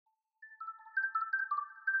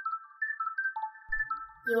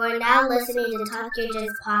You are now listening to Talk Yo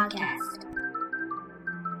Jits Podcast.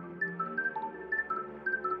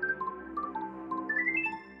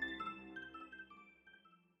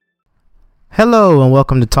 Hello and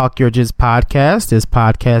welcome to Talk Yo Jits Podcast. This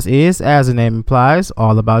podcast is, as the name implies,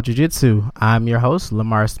 all about Jiu-Jitsu. I'm your host,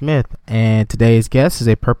 Lamar Smith, and today's guest is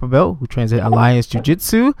a purple belt who trains at Alliance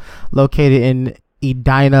Jiu-Jitsu, located in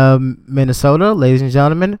Edina, Minnesota. Ladies and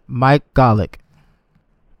gentlemen, Mike Gawlik.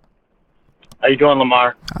 How you doing,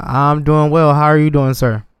 Lamar? I'm doing well. How are you doing,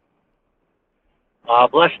 sir?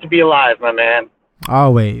 Blessed to be alive, my man.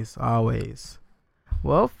 Always.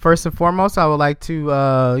 Well, first and foremost, I would like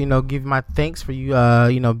to, give my thanks for you,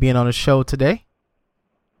 being on the show today.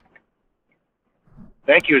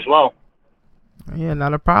 Thank you as well. Yeah,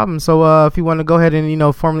 not a problem. So, if you want to go ahead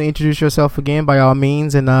and, formally introduce yourself again, by all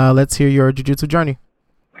means, and let's hear your jiu-jitsu journey.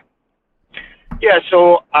 Yeah,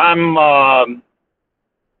 so I'm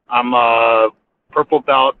a purple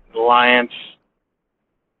belt Alliance.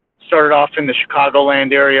 Started off in the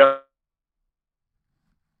Chicagoland area.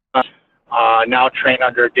 Now train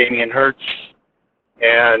under Damian Hertz.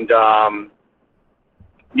 And, I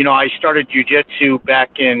started jiu-jitsu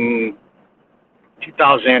back in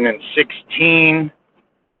 2016.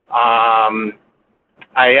 I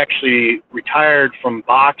actually retired from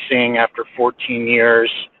boxing after 14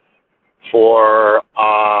 years for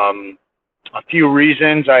a few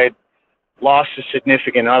reasons. I had lost a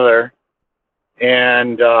significant other.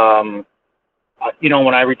 And, when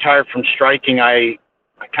I retired from striking, I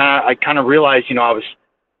kind of realized, I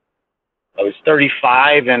was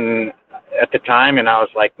 35 and at the time, and I was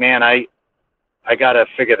like, man, I gotta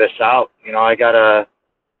figure this out. I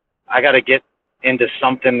gotta get into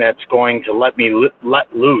something that's going to let me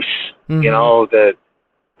let loose, the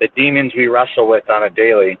demons we wrestle with on a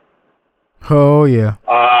daily. Oh yeah.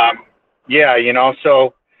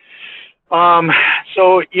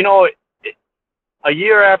 A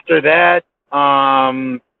year after that,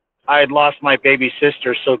 I had lost my baby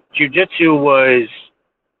sister, so jiu-jitsu was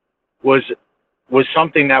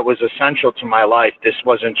something that was essential to my life. This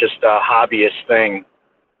wasn't just a hobbyist thing.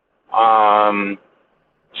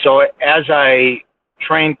 So as I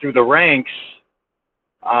trained through the ranks,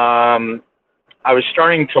 I was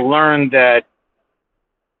starting to learn that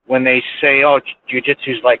when they say, oh,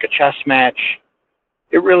 jiu-jitsu is like a chess match,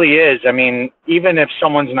 it really is. I mean, even if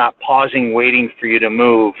someone's not pausing, waiting for you to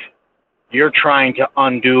move, you're trying to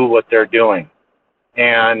undo what they're doing.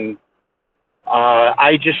 And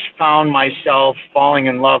I just found myself falling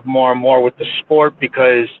in love more and more with the sport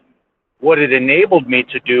because what it enabled me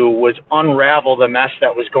to do was unravel the mess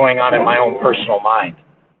that was going on in my own personal mind.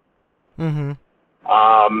 Mm-hmm.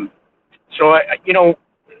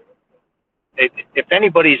 If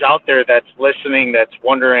anybody's out there that's listening, that's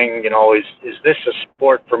wondering, is this a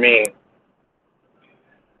sport for me?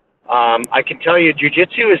 I can tell you,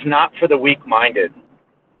 jiu-jitsu is not for the weak-minded.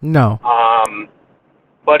 No.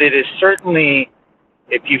 But it is certainly,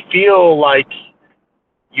 if you feel like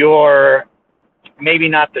you're maybe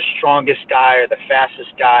not the strongest guy or the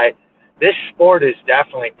fastest guy, this sport is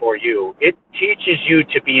definitely for you. It teaches you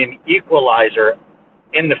to be an equalizer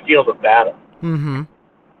in the field of battle. Mm-hmm.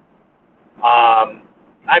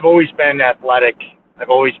 I've always been athletic. I've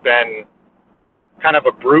always been kind of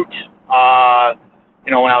a brute.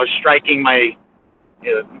 When I was striking, my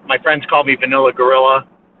friends called me Vanilla Gorilla,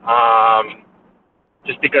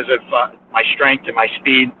 just because of my strength and my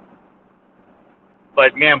speed.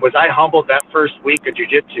 But man, was I humbled that first week of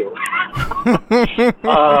jiu-jitsu.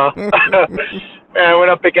 I went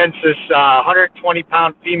up against this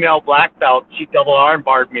 120-pound female black belt. She double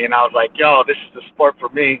arm-barred me, and I was like, yo, this is the sport for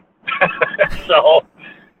me. So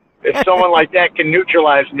if someone like that can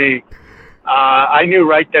neutralize me, I knew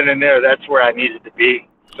right then and there that's where I needed to be.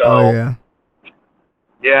 So,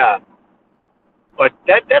 yeah. But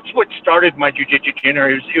that's what started my jiu-jitsu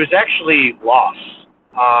journey. It was actually loss,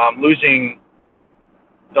 losing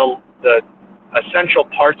the essential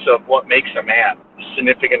parts of what makes a man, a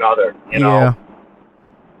significant other, Yeah.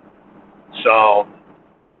 So,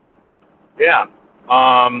 yeah.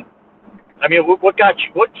 What got you?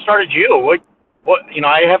 What started you? What?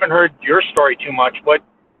 I haven't heard your story too much.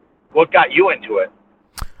 What got you into it?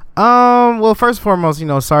 Well, first and foremost,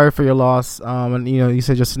 sorry for your loss. And you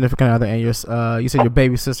said your significant other and you said your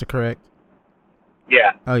baby sister, correct?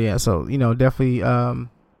 Yeah. Oh yeah. So definitely,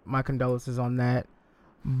 my condolences on that.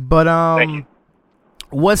 But Thank you.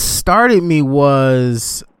 What started me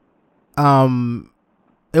was,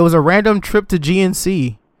 it was a random trip to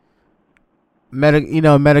GNC. Met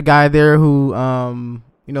a guy there who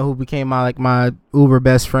who became my Uber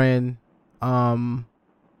best friend.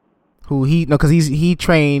 Who because he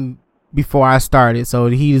trained before I started. So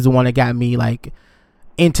he's the one that got me like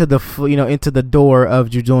into the door of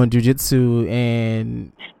doing jiu-jitsu,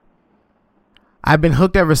 and I've been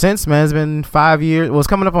hooked ever since, man. It's been 5 years. Well, it's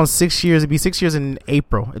coming up on 6 years. It'd be 6 years in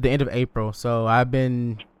April, at the end of April. So I've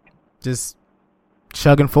been just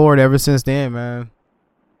chugging forward ever since then, man.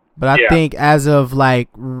 But I think as of like,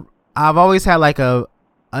 I've always had like a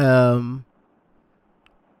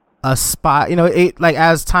spot, it like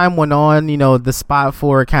as time went on, the spot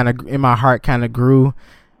for it kind of in my heart kind of grew.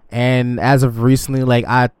 And as of recently, like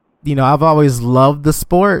I've always loved the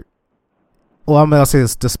sport. Well, I'm gonna say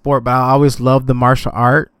it's the sport, but I always loved the martial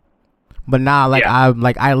art. But now,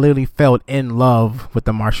 I literally felt in love with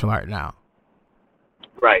the martial art now.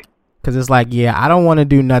 Right. Because it's like, I don't want to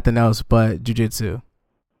do nothing else but jiu-jitsu.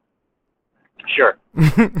 Sure.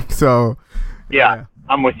 So. Yeah,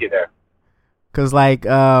 I'm with you there. Cause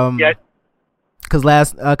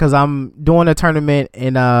cause I'm doing a tournament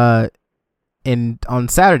on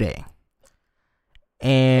Saturday,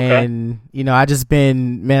 and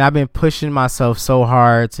I've been pushing myself so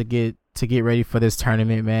hard to get ready for this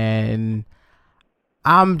tournament, man. And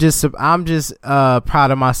I'm just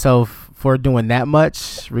proud of myself for doing that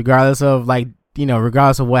much, regardless of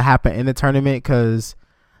what happened in the tournament, because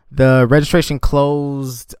the registration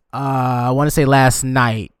closed I want to say last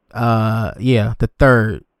night, the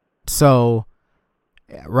 3rd. So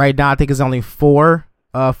right now I think it's only four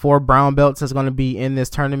brown belts that's going to be in this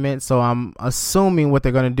tournament. So I'm assuming what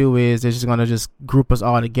they're going to do is they're just going to group us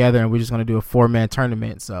all together, and we're just going to do a 4-man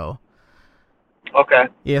tournament. So okay,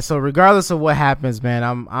 yeah. So regardless of what happens, man,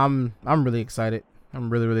 I'm really excited. I'm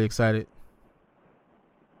really, really excited.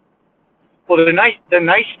 Well, the nice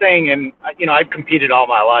thing, and I've competed all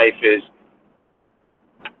my life, is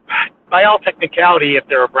by all technicality, if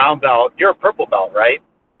they're a brown belt, you're a purple belt, right?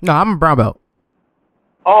 No, I'm a brown belt.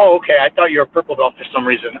 Oh, okay. I thought you were a purple belt for some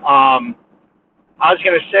reason. I was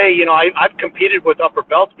going to say, I've competed with upper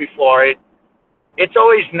belts before. It's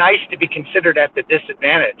always nice to be considered at the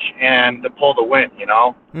disadvantage and to pull the win,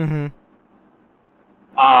 Mm-hmm.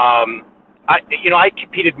 I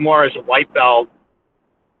competed more as a white belt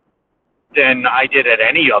than I did at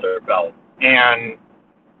any other belt. And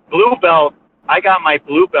blue belt, I got my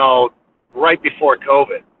blue belt right before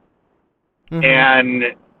COVID. Mm-hmm.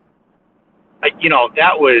 And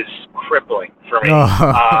that was crippling for me.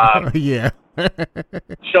 Yeah.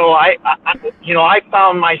 So I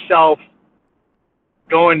found myself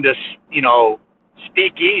going to,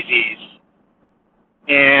 speakeasies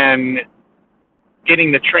and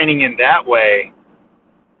getting the training in that way.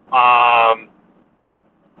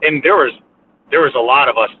 And there was a lot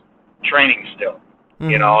of us training still,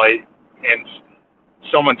 mm-hmm. In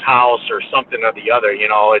someone's house or something or the other.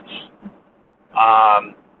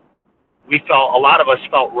 A lot of us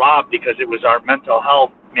felt robbed because it was our mental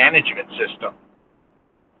health management system.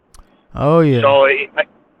 Oh yeah. So, I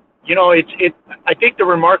think the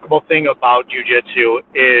remarkable thing about jiu-jitsu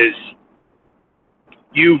is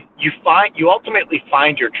you ultimately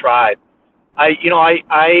find your tribe.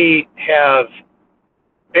 I have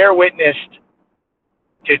bear witnessed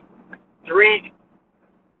to 3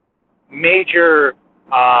 major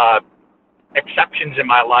exceptions in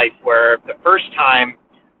my life where the first time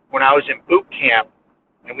when I was in boot camp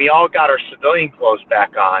and we all got our civilian clothes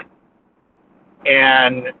back on,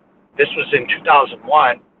 and this was in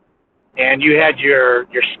 2001, and you had your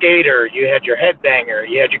skater, you had your headbanger,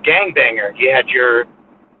 you had your gangbanger, you had your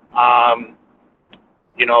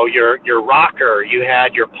your rocker, you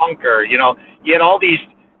had your punker, you had all these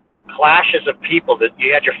clashes of people. That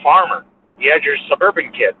you had your farmer, you had your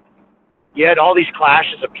suburban kid, you had all these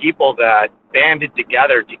clashes of people that banded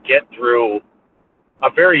together to get through a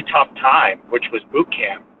very tough time, which was boot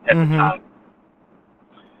camp at mm-hmm. the time.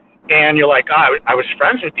 And you're like, I was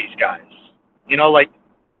friends with these guys. Like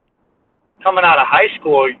coming out of high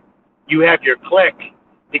school, you have your clique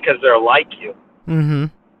because they're like you. Mm-hmm.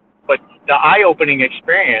 But the eye-opening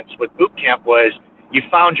experience with boot camp was you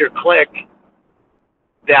found your clique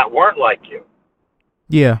that weren't like you.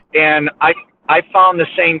 Yeah. And I found the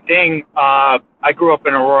same thing. I grew up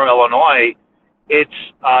in Aurora, Illinois.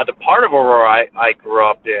 It's the part of Aurora I grew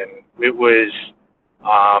up in. It was,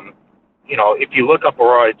 if you look up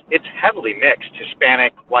Aurora, it's heavily mixed,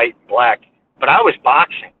 Hispanic, white, black. But I was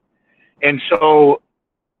boxing. And so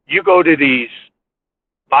you go to these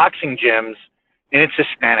boxing gyms, and it's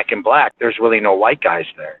Hispanic and black. There's really no white guys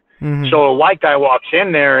there. Mm-hmm. So a white guy walks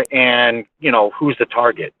in there and, who's the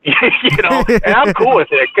target? And I'm cool with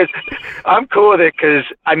it because,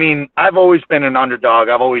 I've always been an underdog.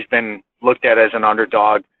 I've always been looked at as an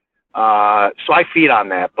underdog. So I feed on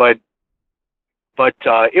that. But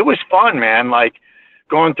it was fun, man. Like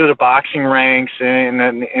going through the boxing ranks,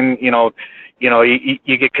 and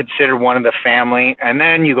you get considered one of the family, and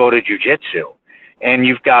then you go to jiu-jitsu, and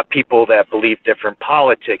you've got people that believe different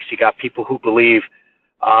politics. You got people who believe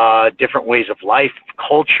different ways of life,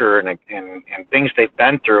 culture, and things they've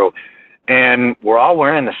been through, and we're all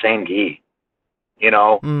wearing the same gi,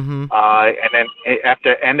 Mm-hmm. And then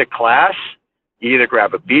after the end of class, you either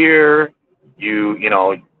grab a beer,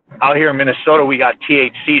 out here in Minnesota, we got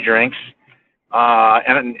THC drinks,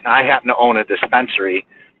 and I happen to own a dispensary.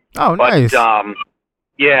 Oh, nice.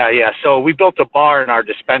 Yeah. So we built a bar in our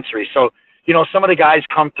dispensary. So, some of the guys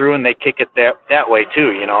come through and they kick it that way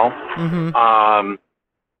too, Mm-hmm.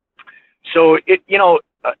 So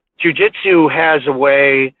jiu-jitsu has a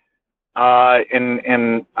way,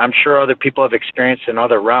 and I'm sure other people have experienced in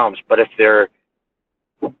other realms, but if they're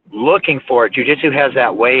looking for it, jiu-jitsu has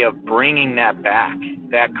that way of bringing that back,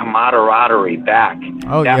 that camaraderie back.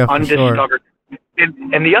 Oh, that yeah, for undiscovered. Sure.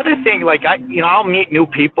 And the other thing, like I'll meet new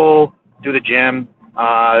people through the gym.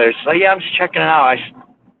 They're just like, yeah, I'm just checking it out.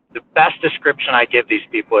 The best description I give these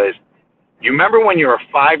people is, you remember when you were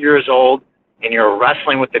 5 years old and you were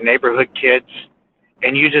wrestling with the neighborhood kids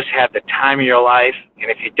and you just had the time of your life?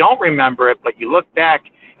 And if you don't remember it, but you look back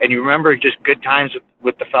and you remember just good times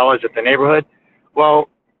with the fellas at the neighborhood, well,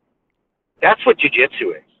 that's what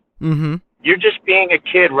jiu-jitsu is. Mm-hmm. You're just being a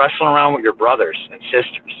kid wrestling around with your brothers and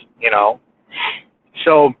sisters,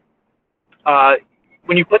 So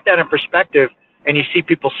when you put that in perspective and you see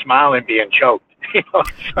people smiling being choked,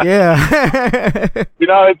 yeah.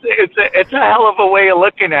 It's a hell of a way of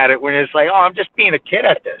looking at it when it's like, oh, I'm just being a kid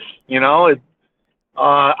at this,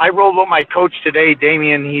 I rolled with my coach today,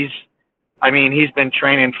 Damien. He's been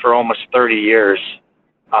training for almost 30 years.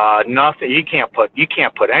 Nothing, you can't put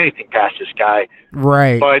anything past this guy.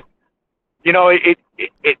 Right. But, you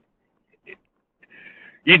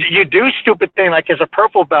do stupid thing, like as a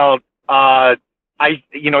purple belt,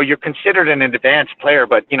 you're considered an advanced player,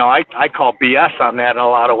 but, I call BS on that in a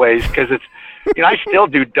lot of ways, because it's, I still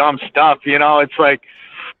do dumb stuff, it's like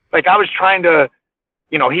I was trying to,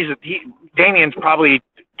 Damien's probably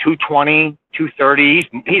 220, 230,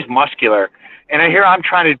 he's muscular. And I'm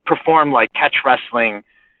trying to perform like catch wrestling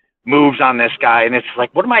moves on this guy. And it's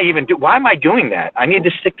like, what am I even doing? Why am I doing that? I need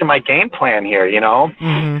to stick to my game plan here,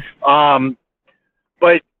 Mm-hmm.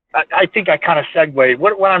 But I think I kind of segued.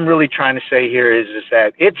 What I'm really trying to say here is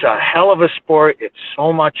that it's a hell of a sport. It's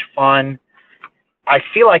so much fun. I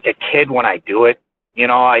feel like a kid when I do it.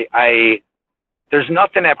 There's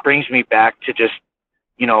nothing that brings me back to just,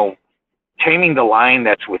 taming the lion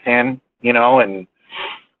that's within, and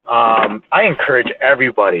I encourage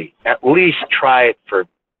everybody at least try it for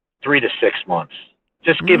 3 to 6 months.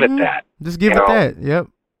 Just give it that. Just give it that. Yep.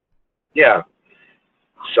 Yeah.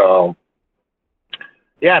 So,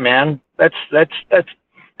 yeah, man, that's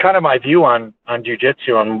kind of my view on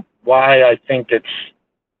jiu-jitsu and why I think it's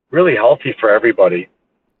really healthy for everybody.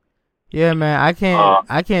 Yeah, man, I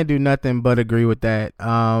can't do nothing but agree with that.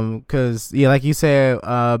 'Cause like you said,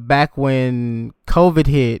 back when COVID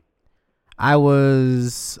hit, I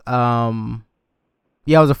was a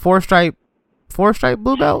four stripe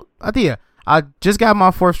blue belt. I just got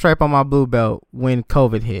my 4th stripe on my blue belt when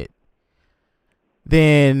COVID hit.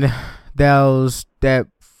 Then that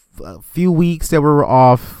few weeks that we were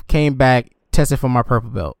off, came back, tested for my purple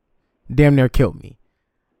belt, damn near killed me.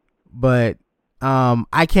 But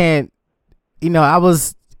I can't. I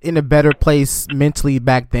was in a better place mentally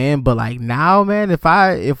back then, but like now, man,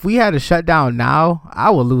 if we had a shutdown now,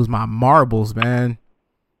 I would lose my marbles, man.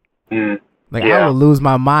 I would lose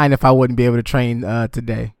my mind if I wouldn't be able to train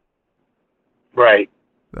today. Right.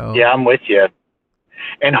 So. Yeah, I'm with you.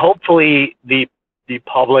 And hopefully the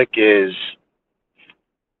public is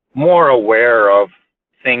more aware of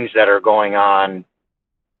things that are going on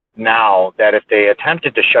now, that if they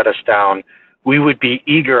attempted to shut us down, we would be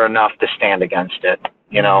eager enough to stand against it,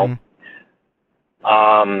 Mm-hmm.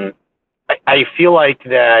 I feel like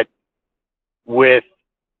that with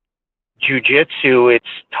jiu-jitsu, it's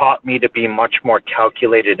taught me to be much more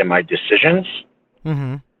calculated in my decisions.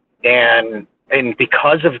 Mm-hmm. And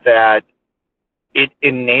because of that, it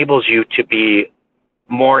enables you to be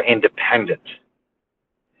more independent.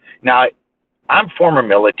 Now, I'm former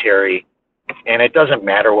military, and it doesn't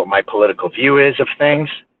matter what my political view is of things,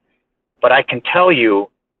 but I can tell you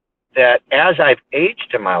that as I've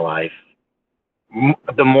aged in my life,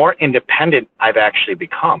 the more independent I've actually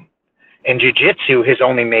become. And jiu-jitsu has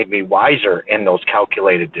only made me wiser in those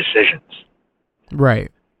calculated decisions.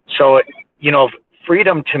 Right. So,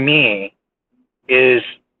 freedom to me is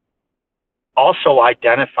also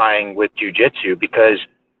identifying with jiu-jitsu, because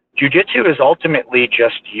jiu-jitsu is ultimately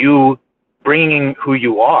just you bringing who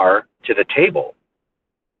you are to the table.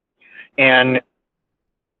 And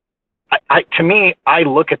to me, I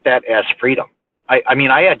look at that as freedom. I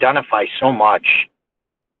mean, I identify so much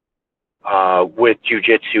with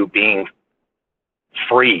jiu-jitsu being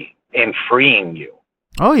free and freeing you.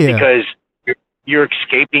 Oh yeah. Because you're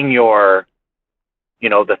escaping your,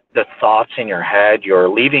 the thoughts in your head. You're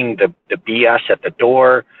leaving the BS at the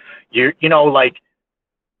door. Dude,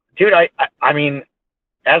 I mean,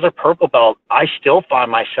 as a purple belt, I still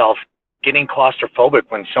find myself getting claustrophobic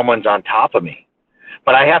when someone's on top of me.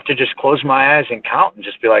 But I have to just close my eyes and count and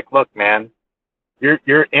just be like, look, man,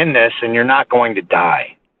 you're in this and you're not going to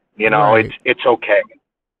die. Right. It's okay.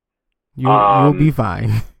 You'll be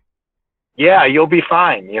fine. Yeah, you'll be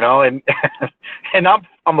fine, and and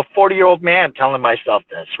I'm a 40-year-old man telling myself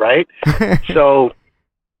this, right? So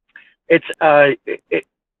it's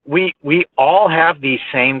we all have these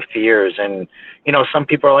same fears, and some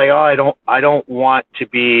people are like, oh, I don't want to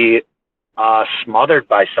be smothered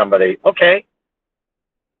by somebody. Okay,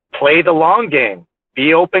 play the long game,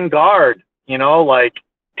 be open guard,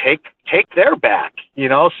 take their back,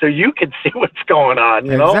 so you can see what's going on.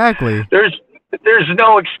 Exactly. There's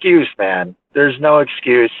no excuse, man. There's no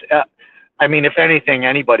excuse. I mean, if anything,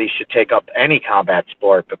 anybody should take up any combat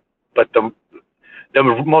sport, but the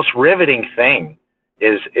most riveting thing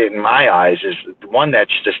is, in my eyes, is the one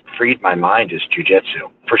that's just freed my mind is jiu-jitsu,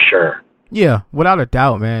 for sure. Yeah, without a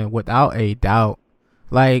doubt, man. Without a doubt.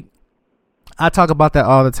 Like, I talk about that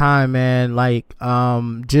all the time, man. Like,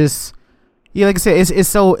 just, yeah, like I said, it's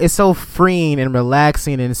so freeing and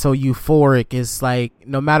relaxing and so euphoric. It's like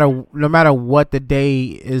no matter what the day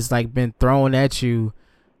is like been thrown at you,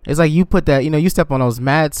 it's like you put that, you step on those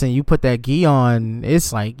mats and you put that gi on.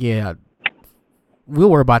 It's like, yeah, we'll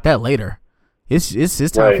worry about that later. It's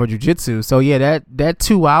time right. for jiu-jitsu. So yeah, that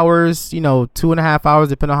 2 hours, 2.5 hours,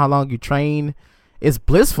 depending on how long you train, it's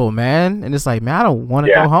blissful, man. And it's like, man, I don't want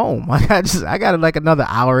to go home. I got like another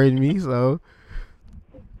hour in me. So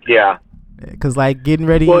yeah, because like getting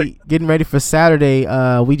ready for Saturday,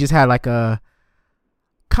 we just had like a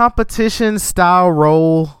competition style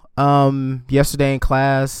roll yesterday in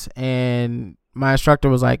class, and my instructor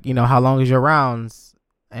was like, how long is your rounds?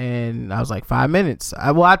 And I was like, 5 minutes.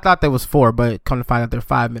 I thought there was 4, but come to find out they're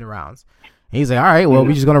 5-minute rounds. And he's like, all right, well,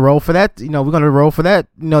 we're just gonna roll for that. We're gonna roll for that.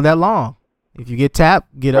 That long. If you get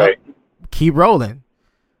tapped, get up, keep rolling.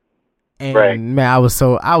 And man, I was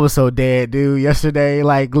so dead, dude. Yesterday,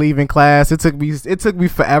 like leaving class, it took me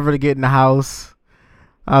forever to get in the house.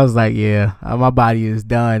 I was like, yeah, my body is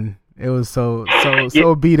done. It was so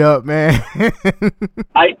beat up, man.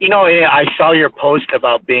 I saw your post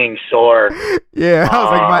about being sore. Yeah, I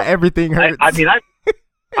was like, my everything hurts.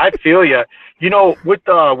 I feel you. With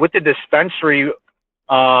the dispensary,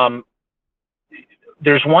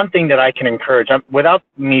 there's one thing that I can encourage, without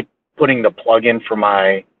me putting the plug in for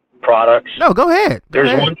my products. No, go ahead. There's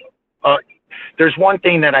one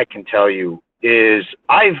thing that I can tell you is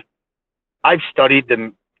I've studied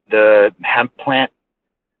the hemp plant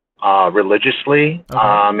religiously.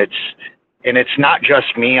 Okay. It's not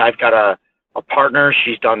just me. I've got a partner.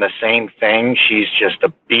 She's done the same thing. She's just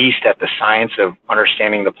a beast at the science of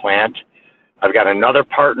understanding the plant. I've got another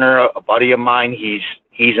partner, a buddy of mine.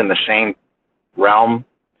 He's in the same realm,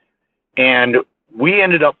 and we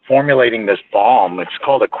ended up formulating this balm. It's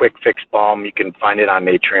called a quick fix balm. You can find it on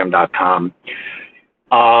Natrium.com.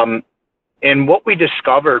 And what we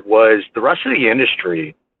discovered was the rest of the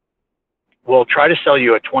industry will try to sell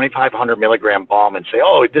you a 2,500 milligram balm and say,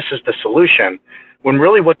 oh, this is the solution, when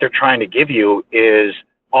really what they're trying to give you is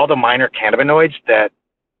all the minor cannabinoids that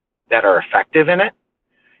are effective in it.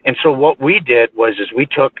 And so what we did was we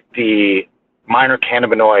took the minor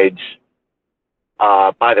cannabinoids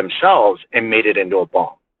by themselves and made it into a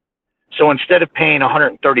balm. So instead of paying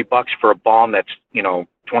 $130 for a balm that's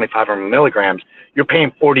 2,500 milligrams, you're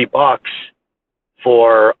paying $40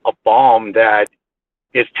 for a balm that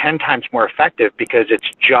is 10 times more effective because it's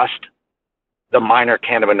just the minor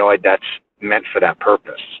cannabinoid that's meant for that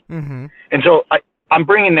purpose. Mm-hmm. And so I'm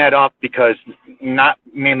bringing that up because not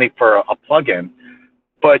mainly for a plug-in,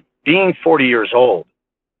 but being 40 years old,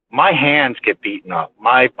 my hands get beaten up.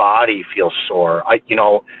 My body feels sore.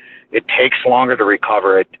 It takes longer to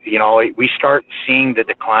recover. We start seeing the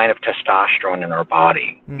decline of testosterone in our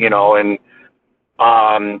body, and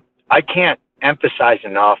I can't emphasize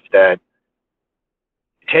enough that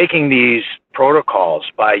taking these protocols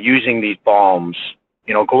by using these balms,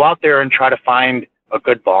 go out there and try to find a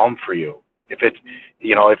good balm for you. If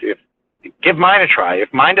give mine a try.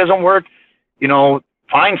 If mine doesn't work,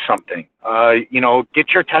 find something, get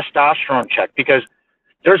your testosterone checked, because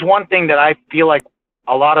there's one thing that I feel like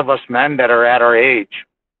a lot of us men that are at our age,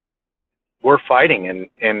 we're fighting,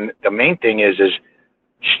 and the main thing is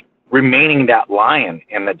remaining that lion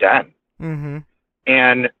in the den. Mm-hmm.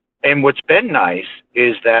 And what's been nice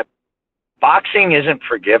is that boxing isn't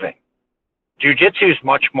forgiving. Jiu-jitsu is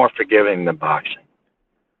much more forgiving than boxing.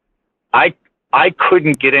 I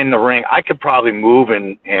couldn't get in the ring. I could probably move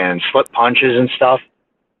and slip punches and stuff,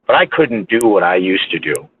 but I couldn't do what I used to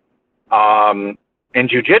do. In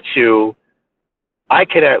jiu-jitsu, I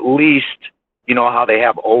could at least, you know how they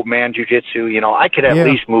have old man jiu-jitsu, you know, I could at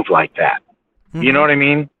least move like that. Mm-hmm. You know what I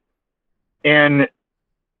mean? And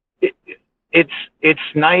it's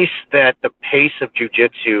nice that the pace of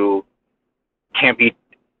jiu-jitsu can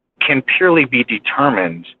purely be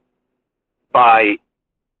determined by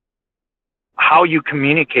how you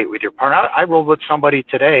communicate with your partner. I rolled with somebody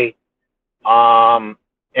today, and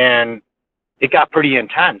it got pretty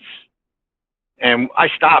intense. And I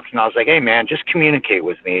stopped and I was like, "Hey, man, just communicate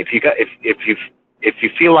with me. If you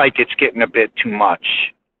feel like it's getting a bit too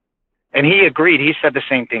much." And he agreed. He said the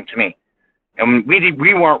same thing to me. And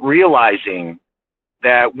we weren't realizing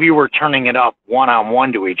that we were turning it up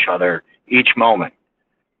one-on-one to each other each moment.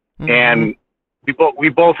 Mm-hmm. And we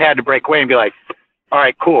both had to break away and be like, "All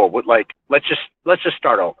right, cool. Like, let's just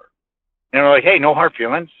start over." And we're like, "Hey, no hard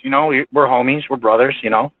feelings. You know, we're homies, we're brothers, you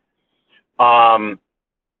know."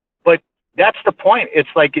 But that's the point. It's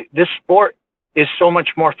like this sport is so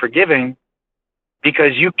much more forgiving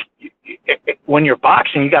because when you're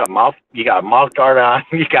boxing, you got a mouth guard on,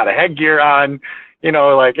 you got a headgear on, you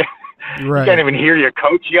know, like right. You can't even hear your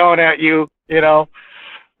coach yelling at you, you know.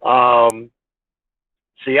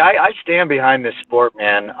 See, I stand behind this sport,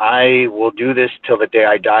 man. I will do this till the day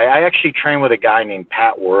I die. I actually train with a guy named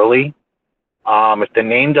Pat Worley. If the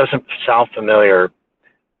name doesn't sound familiar,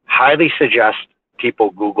 highly suggest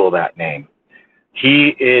people Google that name. He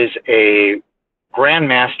is a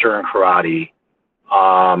grandmaster in karate.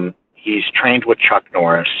 He's trained with Chuck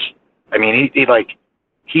Norris. I mean,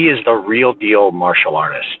 he is the real deal martial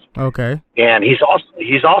artist. Okay. And he's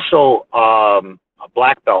also a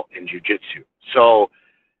black belt in jiu-jitsu. So,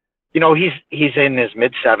 you know, he's in his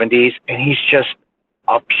mid-70s, and he's just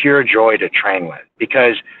a pure joy to train with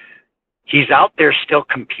because he's out there still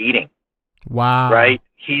competing. Wow. Right?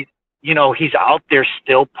 He's out there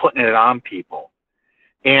still putting it on people.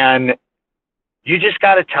 And you just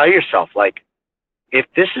got to tell yourself, like, if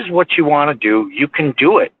this is what you want to do, you can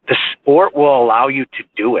do it. The sport will allow you to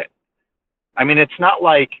do it. I mean, it's not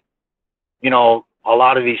like, you know, a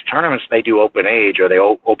lot of these tournaments, they do open age or they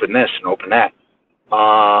open this and open that.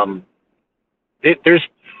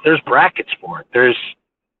 There's brackets for it. There's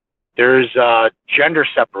gender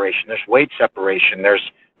separation. There's weight separation.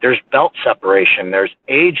 There's belt separation. There's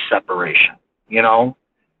age separation, you know?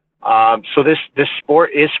 So this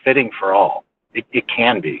sport is fitting for all. It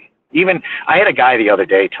can be. Even I had a guy the other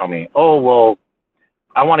day tell me, "Oh, well,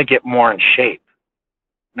 I want to get more in shape."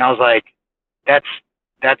 And I was like, that's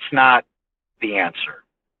not the answer.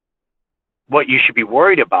 What you should be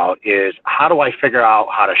worried about is, how do I figure out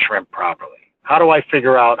how to shrimp properly? How do I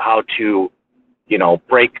figure out how to, you know,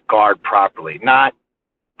 break guard properly? Not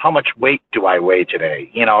how much weight do I weigh today?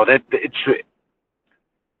 You know,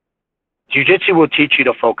 jiu-jitsu will teach you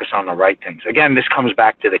to focus on the right things. Again, this comes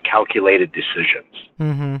back to the calculated decisions.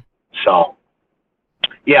 Mm-hmm. So,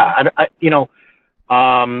 yeah, I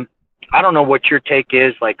don't know what your take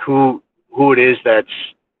is, like who it is that's,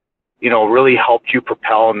 you know, really helped you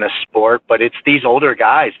propel in this sport, but it's these older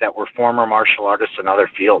guys that were former martial artists in other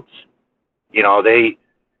fields. You know, they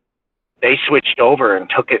switched over and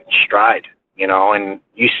took it in stride, you know, and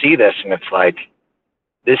you see this and it's like,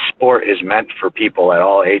 this sport is meant for people at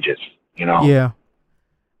all ages, you know? Yeah.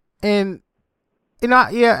 And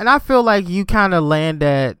I feel like you kind of land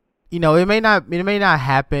at, you know, it may not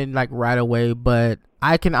happen like right away, but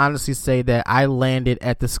I can honestly say that I landed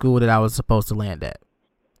at the school that I was supposed to land at.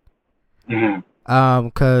 Mm-hmm.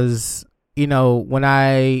 'Cause, you know, when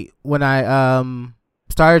I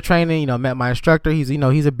started training, you know, met my instructor, he's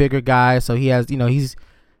a bigger guy. So he has, you know, he's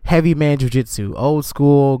heavy man jiu-jitsu, old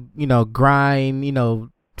school, you know, grind, you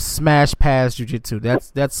know, smash pass jiu-jitsu.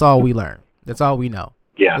 That's all we learn. That's all we know.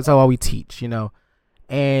 Yeah. That's all we teach, you know.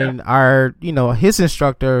 And our, you know, his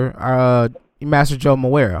instructor, Master Joe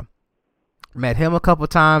Moera, met him a couple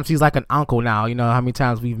times. He's like an uncle now, you know, how many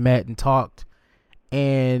times we've met and talked,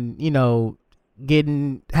 and, you know,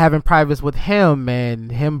 having privates with him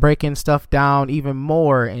and him breaking stuff down even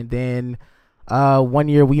more. And then, one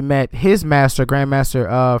year we met his master,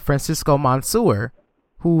 Grandmaster, Francisco Mansour,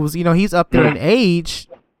 who's, you know, he's up there in age,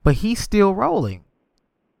 but he's still rolling.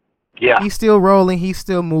 Yeah. He's still rolling. He's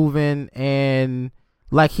still moving. And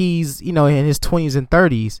like he's, in his 20s and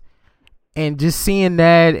 30s. And just seeing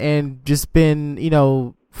that and just been,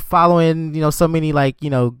 following, so many like,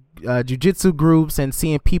 jiu-jitsu groups and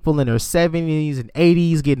seeing people in their 70s and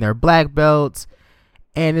 80s getting their black belts.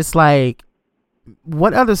 And it's like,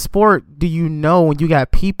 what other sport do you know when you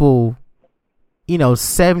got people,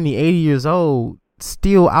 70, 80 years old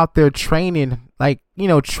still out there training, like,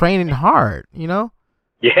 training hard,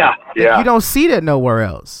 Yeah. Like, you don't see that nowhere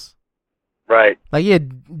else. Right. Like, yeah,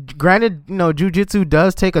 granted, jiu-jitsu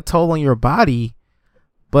does take a toll on your body,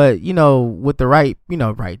 but, with the right,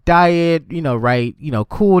 right diet, right,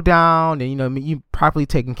 cool down and, you properly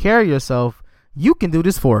taking care of yourself, you can do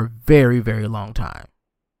this for a very, very long time.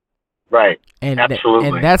 Right. And absolutely.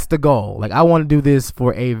 And that's the goal. Like, I want to do this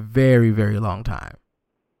for a very, very long time.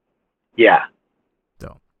 Yeah.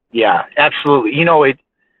 So. Yeah, absolutely.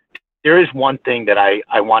 There is one thing that I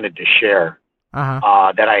wanted to share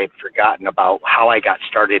that I had forgotten about, how I got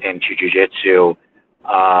started into jiu-jitsu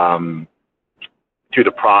through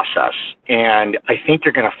the process. And I think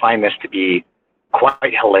you're going to find this to be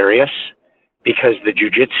quite hilarious because the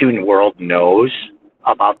jiu-jitsu world knows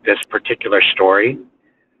about this particular story.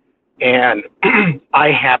 And I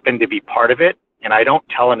happen to be part of it, and I don't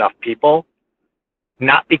tell enough people,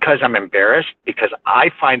 not because I'm embarrassed, because I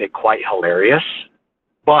find it quite hilarious.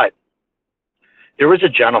 But there was a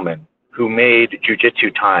gentleman who made jiu-jitsu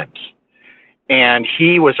times, and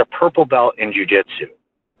he was a purple belt in jiu-jitsu.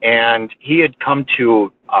 And he had come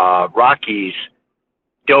to Rocky's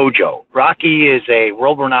dojo. Rocky is a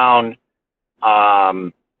world-renowned,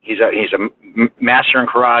 he's a master in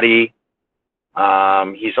karate.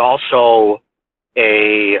 He's also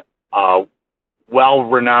a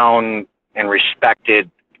well-renowned and respected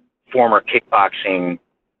former kickboxing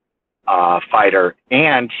fighter,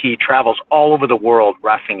 and he travels all over the world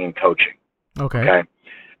reffing and coaching. Okay.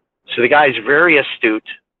 So the guy's very astute,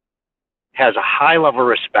 has a high level of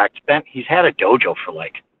respect. He's had a dojo for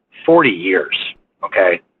like 40 years.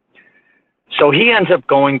 Okay. So he ends up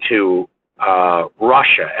going to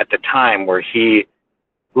Russia at the time, where he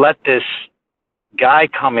let this guy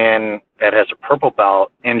come in that has a purple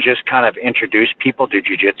belt and just kind of introduce people to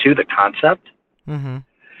jiu-jitsu, the concept. Mm-hmm.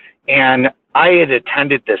 And I had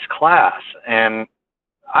attended this class, and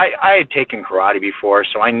I had taken karate before,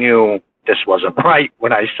 so I knew this wasn't right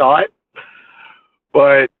when I saw it.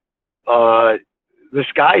 But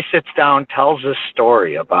this guy sits down, tells this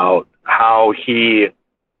story about how his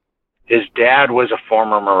dad was a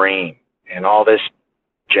former Marine and all this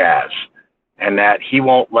jazz, and that he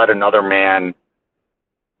won't let another man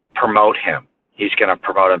promote him. He's going to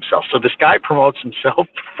promote himself. So this guy promotes himself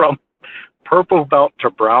from purple belt to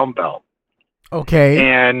brown belt. Okay.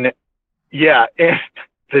 And yeah, and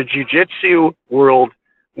the jiu-jitsu world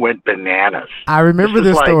went bananas. I remember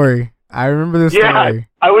this story. Yeah,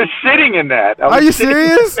 I was sitting in that. Are you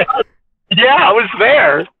serious? Yeah, I was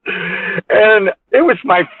there. And it was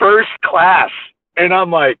my first class. And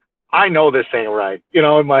I'm like, I know this ain't right.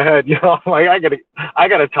 In my head, I'm like, I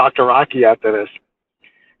gotta talk to Rocky after this.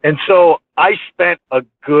 And so I spent a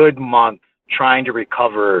good month trying to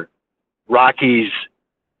recover Rocky's,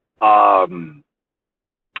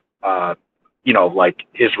 like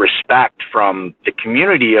his respect from the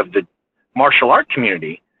community of the martial art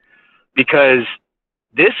community, because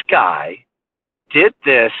this guy did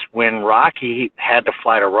this when Rocky had to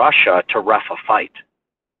fly to Russia to ref a fight.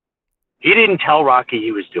 He didn't tell Rocky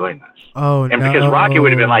he was doing this. Oh, and because Rocky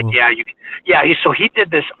would have been like, so he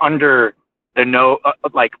did this under the nose,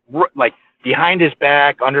 like behind his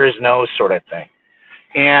back, under his nose, sort of thing.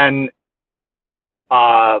 And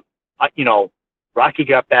Rocky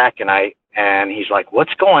got back, and he's like,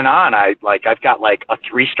 "What's going on? I've got like a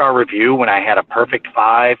 3-star review when I had a perfect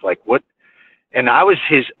 5. Like what?" And I was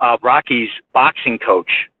Rocky's boxing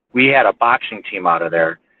coach. We had a boxing team out of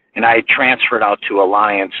there, and I transferred out to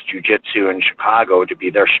Alliance Jiu-Jitsu in Chicago to be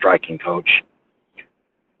their striking coach.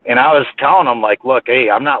 And I was telling him, like, look, hey,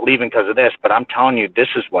 I'm not leaving because of this, but I'm telling you, this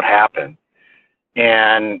is what happened.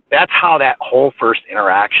 And that's how that whole first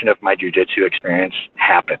interaction of my jiu-jitsu experience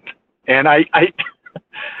happened. And I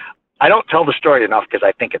don't tell the story enough because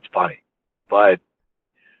I think it's funny, but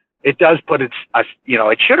it does put it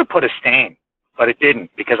should have put a stain, but it didn't,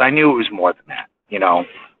 because I knew it was more than that,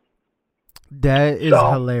 That is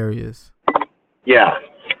hilarious. Yeah.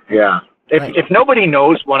 Yeah. If nobody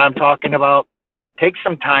knows what I'm talking about, take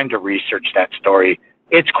some time to research that story.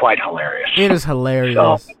 It's quite hilarious. It is hilarious.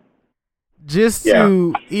 So, just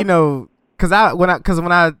to, because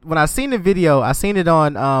when I seen the video, I seen it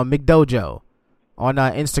on McDojo on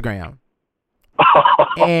Instagram,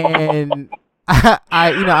 and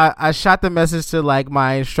I shot the message to like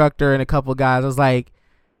my instructor and a couple guys. I was like,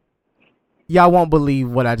 y'all won't believe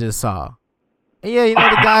what I just saw. And yeah,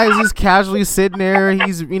 the guy is just casually sitting there.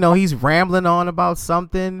 He's rambling on about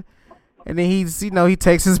something. And then he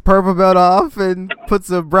takes his purple belt off and puts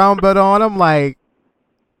a brown belt on. I'm like,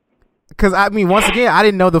 because once again, I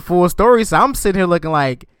didn't know the full story. So I'm sitting here looking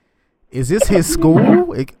like, is this his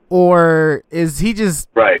school? Or is he just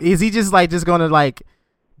just going to like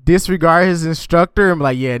disregard his instructor and be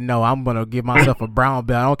like, yeah, no, I'm going to give myself a brown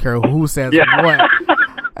belt. I don't care who says what.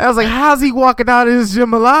 I was like, how's he walking out of his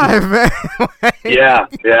gym alive, man? Yeah.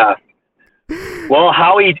 Well,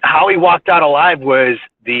 how he walked out alive was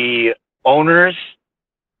the owners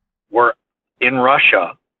were in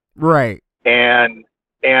Russia. Right. And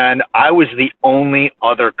I was the only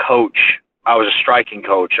other coach. I was a striking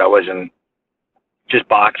coach. I wasn't just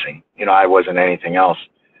boxing. I wasn't anything else.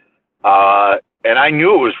 And I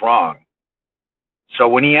knew it was wrong. So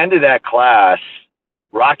when he ended that class,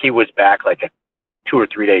 Rocky was back like 2 or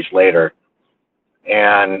 3 days later,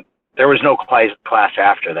 and there was no class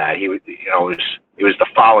after that. He was, it was the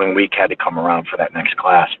following week had to come around for that next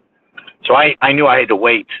class. So I knew I had to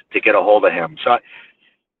wait to get a hold of him. So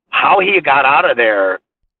how he got out of there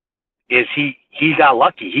is he got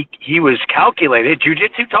lucky. He was calculated.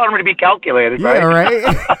 Jiu-Jitsu taught him to be calculated, right? Yeah, right.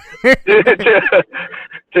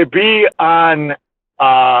 to be on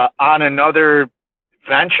another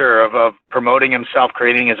venture of promoting himself,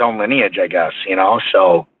 creating his own lineage, I guess,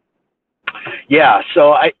 so yeah.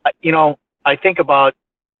 So I think about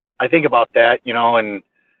that, and,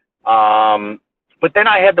 but then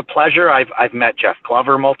I had the pleasure, I've met Jeff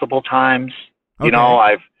Glover multiple times,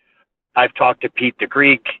 okay. I've talked to Pete the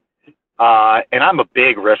Greek, and I'm a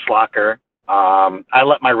big wrist locker. I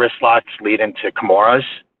let my wrist locks lead into Kimuras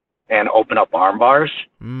and open up arm bars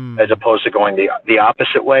as opposed to going the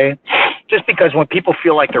opposite way. Just because when people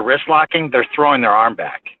feel like they're wrist locking, they're throwing their arm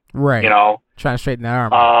back. Right. Trying to straighten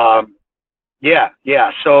that arm. Yeah.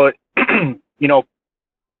 So,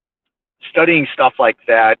 studying stuff like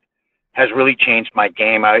that has really changed my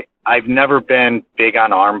game. I've never been big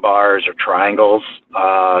on arm bars or triangles.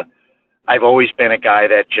 I've always been a guy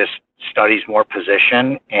that just studies more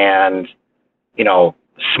position and,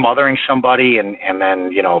 smothering somebody and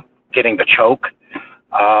then, getting the choke.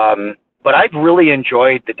 But I've really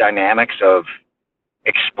enjoyed the dynamics of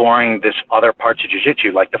exploring this other parts of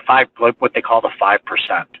jiu-jitsu, like what they call the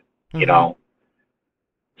 5%,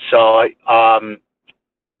 So,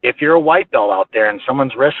 if you're a white belt out there and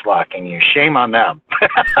someone's wrist locking you, shame on them.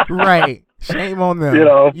 Right. Shame on them.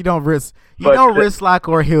 You don't wrist lock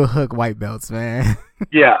or heel hook white belts, man.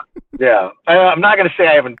 Yeah. I'm not going to say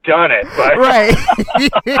I haven't done it, but right.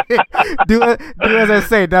 do as I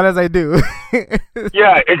say, not as I do.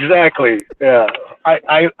 Yeah, exactly. Yeah.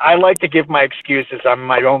 I like to give my excuses. I'm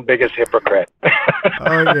my own biggest hypocrite.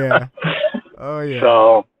 Oh yeah.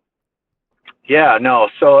 So yeah, no.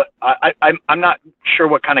 So I'm not sure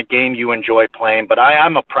what kind of game you enjoy playing, but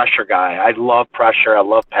I'm a pressure guy. I love pressure. I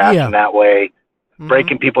love passing that way,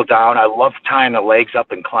 breaking people down. I love tying the legs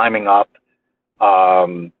up and climbing up.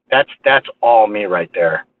 That's all me right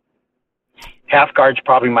there. Half guard's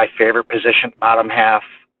probably my favorite position, bottom half.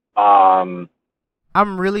 I'm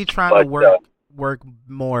really trying to work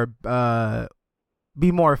more,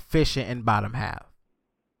 be more efficient in bottom half.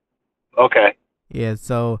 Okay. Yeah,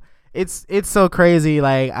 so it's so crazy.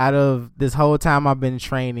 Like, out of this whole time I've been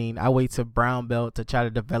training, I wait to brown belt to try to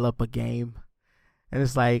develop a game. And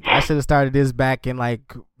it's like, I should have started this back in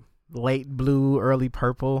like late blue, early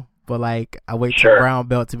purple. But like, I wait to brown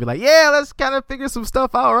belt to be like, yeah, let's kind of figure some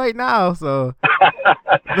stuff out right now. So,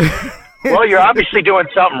 well, you're obviously doing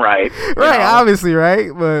something right. Right, obviously,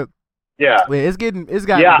 right? But yeah, it's gotten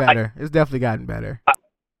better. It's definitely gotten better.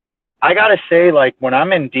 I gotta say, like, when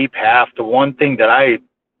I'm in deep half, the one thing that I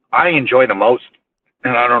enjoy the most,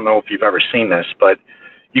 and I don't know if you've ever seen this, but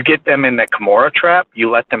you get them in the Kimura trap, you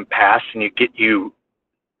let them pass, and you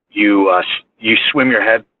swim your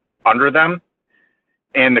head under them.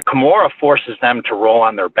 And the Kimura forces them to roll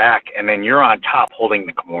on their back, and then you're on top holding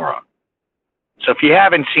the Kimura. So if you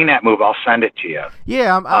haven't seen that move, I'll send it to you.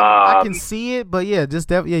 Yeah, I can see it, but yeah,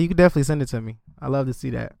 you can definitely send it to me. I love to see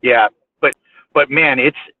that. Yeah, but man,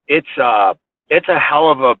 it's a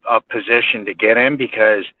hell of a position to get in,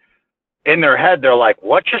 because in their head they're like,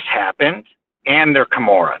 what just happened? And they're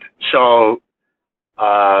Kimura'd. So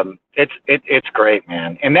it's great,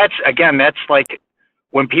 man. And that's like,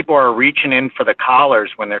 when people are reaching in for the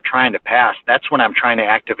collars when they're trying to pass, that's when I'm trying to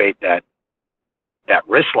activate that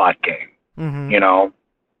wrist lock game,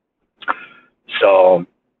 So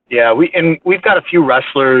yeah, we've got a few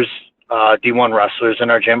wrestlers, D1 wrestlers in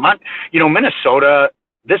our gym. Minnesota,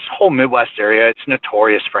 this whole Midwest area, it's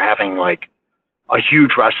notorious for having like a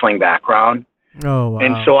huge wrestling background. Oh, wow.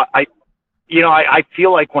 And so I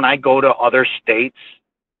feel like when I go to other states,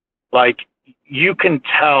 like you can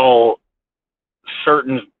tell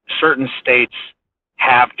certain states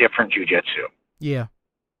have different jiu-jitsu. Yeah.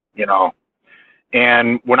 You know,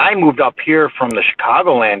 and when I moved up here from the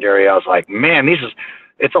Chicagoland area, I was like, man,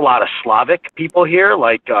 it's a lot of Slavic people here,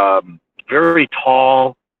 like very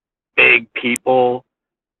tall, big people.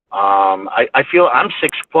 I feel I'm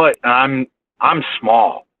 6 foot and I'm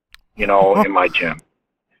small, you know, in my gym.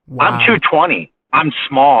 Wow. I'm 220. I'm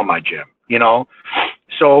small in my gym, you know.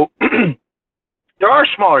 So there are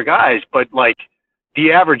smaller guys, but like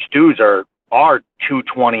the average dudes are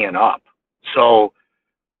 220 and up. So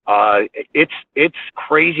it's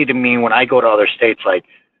crazy to me when I go to other states, like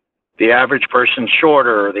the average person's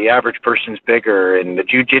shorter, the average person's bigger, and the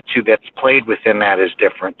jiu-jitsu that's played within that is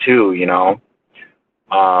different too, you know.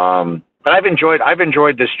 But I've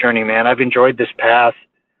enjoyed this journey, man. I've enjoyed this path.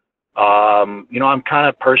 You know, I'm kind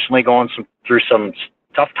of personally going through some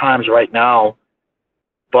tough times right now,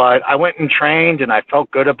 but I went and trained and I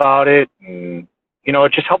felt good about it. And, you know,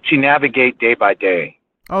 it just helps you navigate day by day.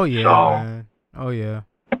 Oh, yeah, man. Oh, yeah.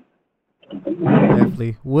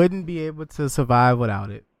 Definitely. Wouldn't be able to survive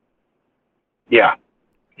without it. Yeah.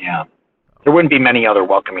 Yeah. There wouldn't be many other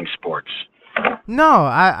welcoming sports. No,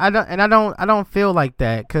 I don't feel like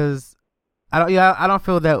that, because I don't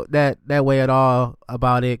feel that way at all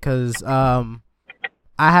about it, because I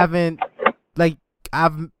haven't, like,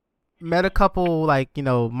 I've met a couple, like, you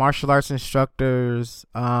know, martial arts instructors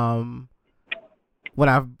when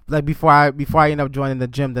I, like, before I ended up joining the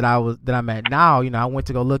gym that I'm at now. You know, I went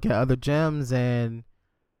to go look at other gyms, and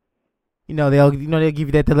you know, they'll give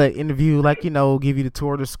you that little interview, like, you know, give you the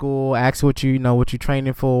tour of the school, ask what you're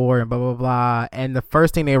training for, and blah blah blah. And the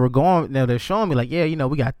first thing they're showing me, like, yeah, you know,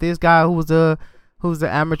 we got this guy who's the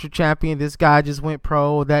amateur champion. This guy just went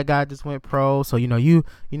pro. That guy just went pro. So you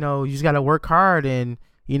just gotta work hard, and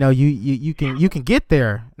you know, you can get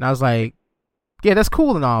there. And I was like, yeah, that's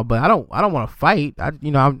cool and all, but I don't want to fight. I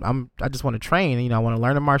just want to train. You know, I want to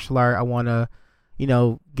learn a martial art. I want to, you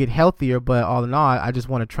know, get healthier, but all in all, I just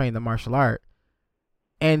want to train the martial art.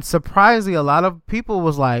 And surprisingly, a lot of people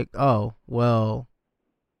was like, oh, well,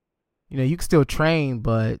 you know, you can still train,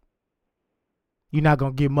 but you're not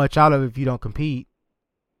going to get much out of it if you don't compete.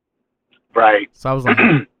 Right. So I was like,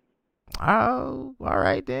 oh, all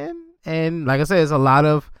right then. And like I said, there's a lot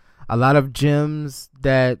of gyms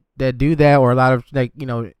that do that, or a lot of, like, you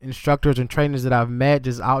know, instructors and trainers that I've met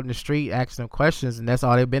just out in the street asking them questions, and that's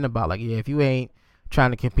all they've been about. Like, yeah, if you ain't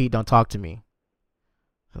trying to compete, don't talk to me.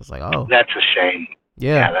 So it's like, oh, that's a shame.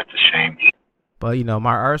 Yeah, that's a shame. But you know,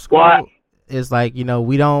 my art school is like, you know,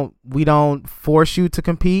 we don't force you to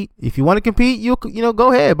compete. If you want to compete, you know,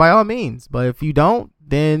 go ahead by all means. But if you don't,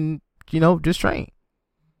 then, you know, just train.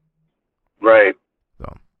 Right.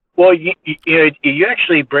 So. Well, you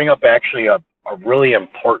actually bring up a really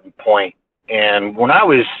important point. And when I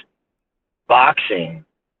was boxing,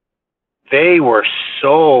 they were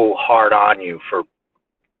so hard on you for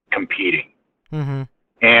competing. Mm-hmm.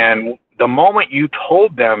 And the moment you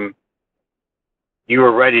told them you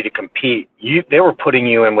were ready to compete, they were putting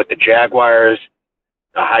you in with the Jaguars,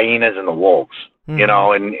 the Hyenas, and the Wolves. Mm-hmm. You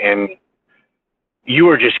know, and you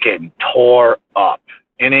were just getting tore up.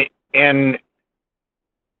 And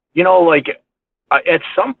you know, like, at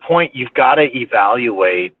some point you've got to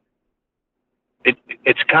evaluate.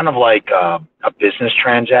 It's kind of like a business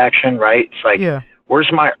transaction, right? It's like, yeah,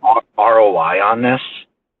 where's my ROI on this?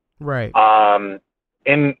 Right.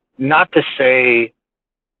 And not to say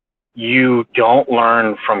you don't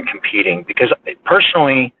learn from competing, because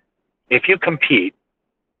personally, if you compete,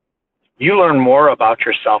 you learn more about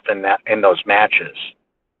yourself in those matches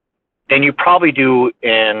than you probably do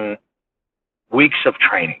in weeks of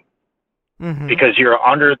training. Mm-hmm. Because you're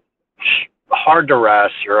under hard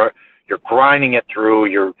duress, you're grinding it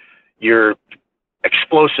through, you're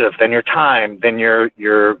explosive, then you're timed, then you're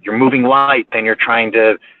moving light, then you're trying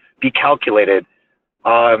to be calculated.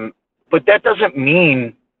 But that doesn't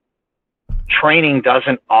mean training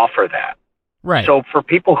doesn't offer that. Right. So for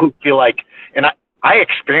people who feel like, and I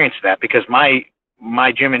experienced that because my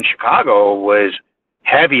gym in Chicago was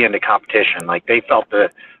heavy into competition. Like, they felt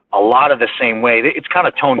a lot of the same way. It's kind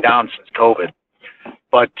of toned down since COVID.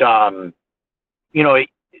 But, you know,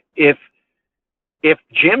 if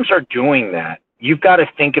gyms are doing that, you've got to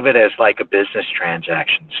think of it as like a business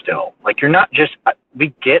transaction still. Like, you're not just,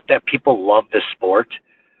 we get that people love this sport,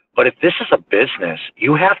 but if this is a business,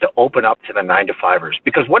 you have to open up to the 9-to-5ers,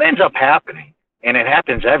 because what ends up happening, and it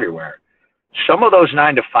happens everywhere, some of those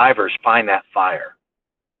 9-to-5ers find that fire.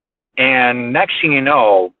 And next thing you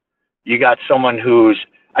know, You got someone who's,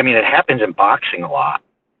 I mean, it happens in boxing a lot,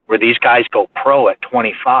 where these guys go pro at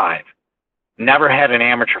 25, never had an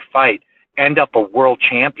amateur fight, end up a world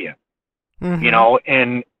champion, you know,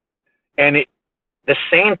 and the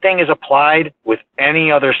same thing is applied with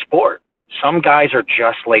any other sport. Some guys are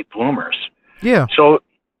just late bloomers. Yeah. So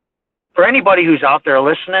for anybody who's out there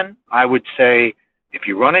listening, I would say if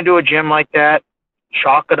you run into a gym like that,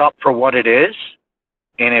 chalk it up for what it is.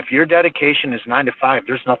 And if your dedication is 9 to 5,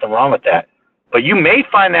 there's nothing wrong with that. But you may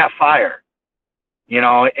find that fire, you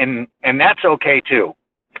know, and that's okay too.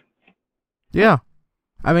 Yeah.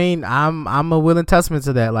 I mean, I'm a willing testament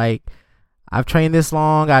to that. Like, I've trained this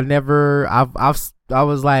long. I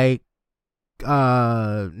was like,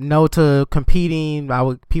 no to competing.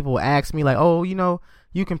 People would ask me like, oh, you know,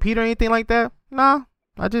 you compete or anything like that? Nah,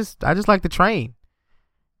 I just like to train.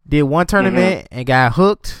 Did one tournament and got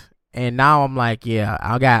hooked, and now I'm like, yeah,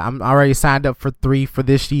 I'm already signed up for 3 for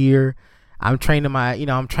this year. I'm training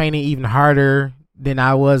I'm training even harder than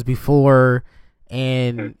I was before,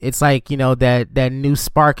 and it's like, you know, that new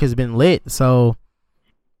spark has been lit. So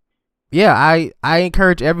yeah, I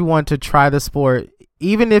encourage everyone to try the sport,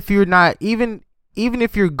 even if you're not even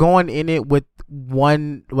if you're going in it with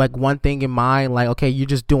one thing in mind, like, okay, you're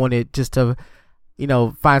just doing it just to, you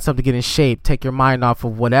know, find something to get in shape, take your mind off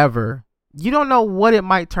of whatever. You don't know what it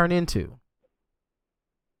might turn into.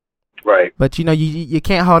 Right. But, you know, you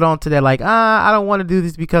can't hold on to that like, I don't want to do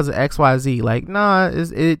this because of XYZ. Like, nah,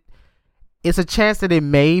 it's a chance that it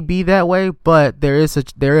may be that way, but there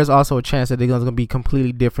is also a chance that it's going to be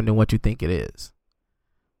completely different than what you think it is.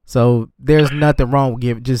 So there's nothing wrong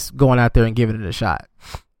with just going out there and giving it a shot.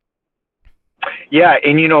 Yeah,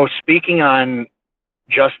 and, you know, speaking on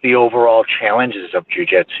just the overall challenges of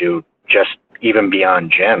jiu-jitsu, just even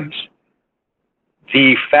beyond gyms,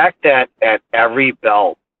 the fact that at every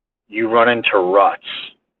belt you run into ruts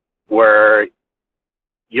where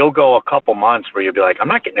you'll go a couple months where you'll be like, I'm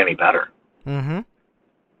not getting any better. Mm-hmm.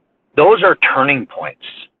 Those are turning points.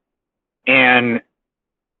 And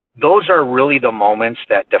those are really the moments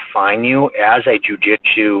that define you as a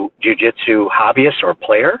jiu-jitsu hobbyist or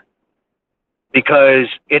player, because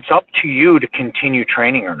it's up to you to continue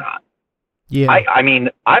training or not. Yeah. I mean,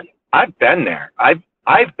 I've been there.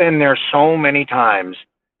 I've been there so many times,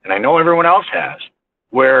 and I know everyone else has,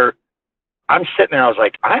 where I'm sitting there, I was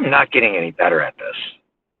like, I'm not getting any better at this.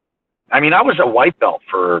 I mean, I was a white belt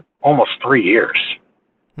for almost 3 years.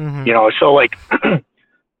 Mm-hmm. You know, so like,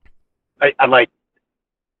 I like,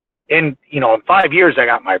 in 5 years, I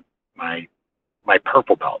got my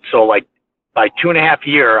purple belt. So like by 2.5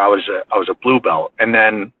 years, I was a blue belt. And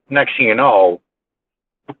then next thing you know,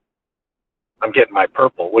 I'm getting my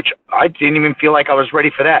purple, which I didn't even feel like I was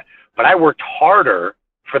ready for that. But I worked harder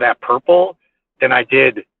for that purple than I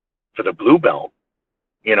did for the blue belt,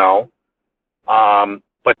 you know.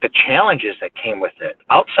 But the challenges that came with it,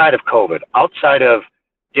 outside of COVID, outside of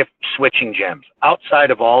switching gyms,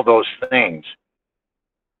 outside of all those things,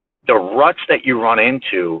 the ruts that you run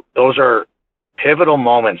into, those are pivotal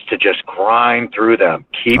moments to just grind through them,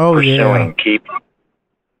 keep pursuing, keep,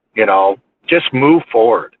 you know, just move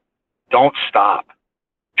forward. Don't stop.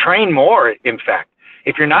 Train more, in fact.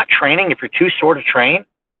 If you're not training, if you're too sore to train,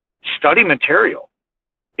 study material.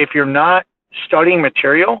 If you're not studying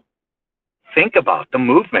material, think about the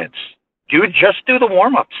movements. Just do the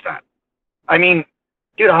warm-ups then. I mean,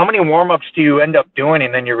 dude, how many warm-ups do you end up doing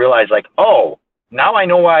and then you realize like, oh, now I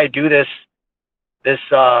know why I do this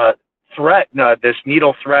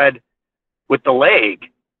needle thread with the leg,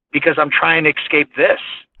 because I'm trying to escape this,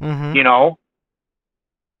 you know?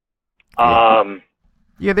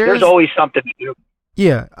 There's always something to do.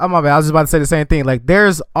 Yeah, I was just about to say the same thing. Like,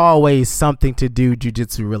 there's always something to do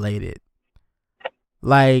jiu-jitsu related.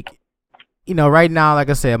 Like, you know, right now, like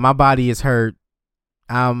I said, my body is hurt.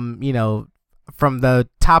 You know, from the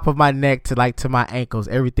top of my neck to my ankles,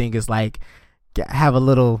 everything is like, have a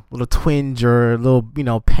little twinge or a little, you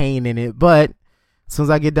know, pain in it. But as soon as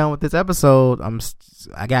I get done with this episode,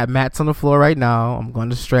 I got mats on the floor right now. I'm going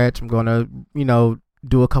to stretch. I'm going to, you know,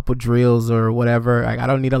 do a couple drills or whatever. Like, I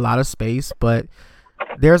don't need a lot of space, but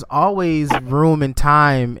there's always room and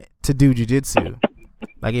time to do jiu-jitsu.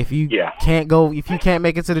 Like, if you can't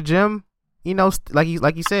make it to the gym, you know, like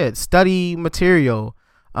you said, study material,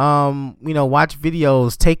 you know, watch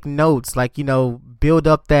videos, take notes, like, you know, build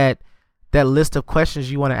up that list of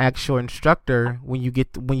questions you want to ask your instructor when you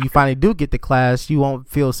finally do get to class. You won't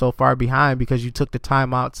feel so far behind because you took the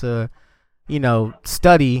time out to, you know,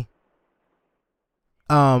 study,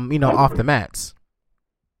 you know, off the mats.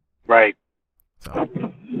 Right. So,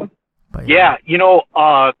 but, yeah, you know,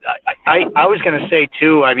 I was going to say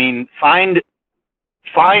too, I mean, find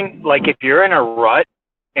find, like, if you're in a rut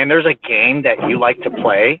and there's a game that you like to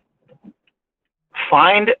play,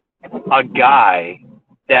 find a guy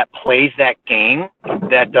that plays that game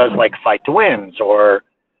that does, like, fight to wins, or,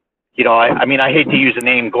 you know, I mean, I hate to use the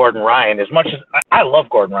name Gordon Ryan as much as I love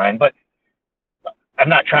Gordon Ryan, but I'm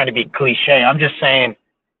not trying to be cliche. I'm just saying,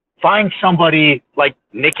 find somebody like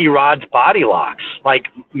Nicky Rod's Body Locks. Like,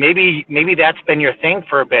 maybe that's been your thing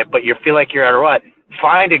for a bit, but you feel like you're at a rut.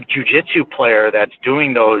 Find a jiu-jitsu player that's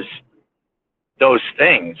doing those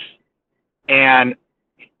things, and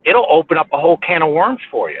it'll open up a whole can of worms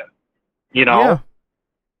for you. You know, Yeah.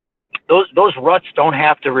 Those ruts don't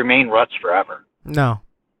have to remain ruts forever. No,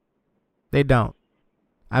 they don't.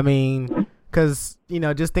 I mean, because, you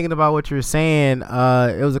know, just thinking about what you were saying,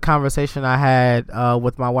 it was a conversation I had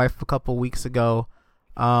with my wife a couple weeks ago.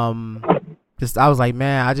 I was like,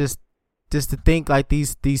 man, just to think, like,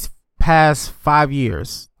 these past 5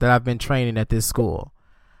 years that I've been training at this school,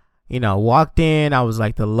 you know, walked in, I was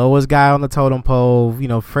like the lowest guy on the totem pole, you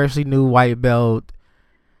know, freshly new white belt.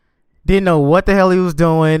 Didn't know what the hell he was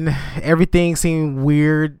doing. Everything seemed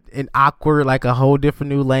weird and awkward, like a whole different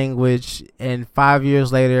new language. And 5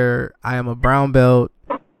 years later, I am a brown belt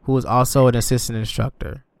who is also an assistant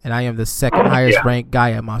instructor. And I am the second highest ranked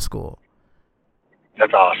guy at my school.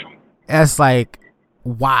 That's awesome. That's like,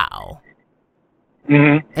 wow.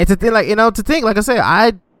 Mm-hmm. And to think, like, you know, like I said,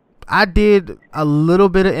 I did a little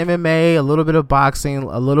bit of MMA, a little bit of boxing,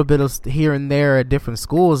 a little bit of here and there at different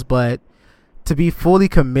schools, but to be fully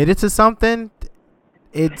committed to something,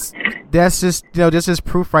 that's just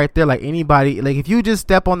proof right there. Like, anybody, like, if you just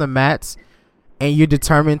step on the mats and you're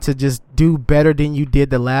determined to just do better than you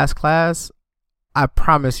did the last class, I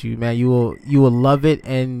promise you, man, you will love it,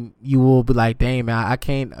 and you will be like, dang, man, I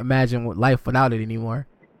can't imagine life without it anymore.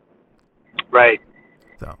 Right.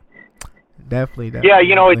 So definitely. Yeah,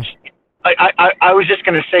 you know, it's I was just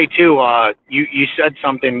gonna say too, you said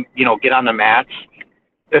something, you know, get on the mats.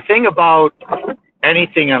 The thing about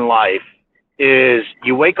anything in life is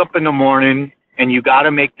you wake up in the morning and you got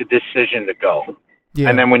to make the decision to go. Yeah.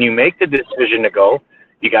 And then when you make the decision to go,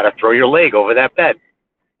 you got to throw your leg over that bed.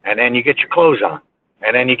 And then you get your clothes on.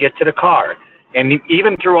 And then you get to the car. And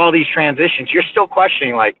even through all these transitions, you're still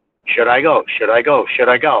questioning, like, should I go? Should I go? Should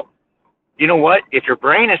I go? You know what? If your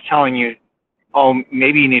brain is telling you, oh,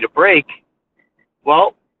 maybe you need a break,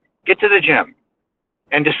 well, get to the gym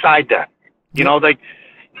and decide that. You know, like,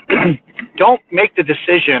 don't make the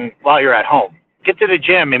decision while you're at home. Get to the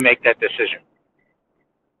gym and make that decision.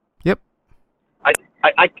 Yep.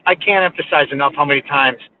 I can't emphasize enough how many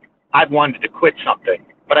times I've wanted to quit something,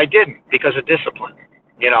 but I didn't because of discipline,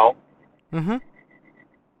 you know? Mm-hmm.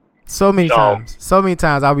 So many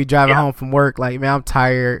times I'll be driving home from work, like, man, I'm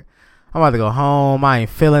tired. I'm about to go home. I ain't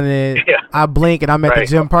feeling it. Yeah. I blink and I'm at the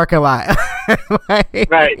gym parking lot.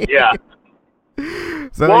 Right, yeah.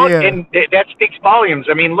 So, well, and that speaks volumes.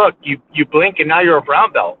 I mean, look, you blink and now you're a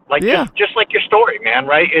brown belt. Like, just like your story, man,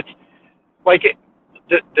 right? It's like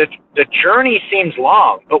the journey seems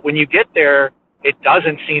long, but when you get there, it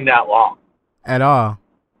doesn't seem that long. At all.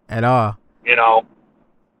 You know?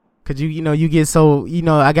 Because, you get so,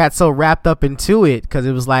 I got so wrapped up into it because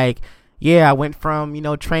it was like, I went from,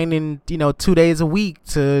 training, 2 days a week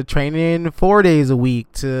to training 4 days a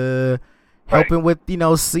week to helping with,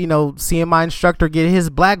 seeing my instructor get his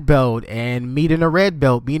black belt and meeting a red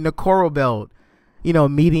belt, meeting a coral belt,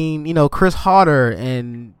 meeting, Chris Hodder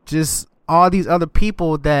and just all these other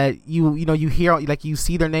people that you hear, like you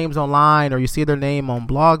see their names online or you see their name on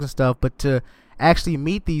blogs and stuff, but to actually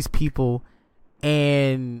meet these people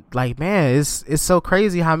and like, man, it's so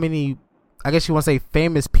crazy how many, I guess you want to say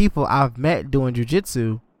famous people I've met doing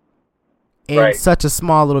jiu-jitsu in such a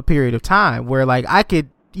small little period of time where like I could,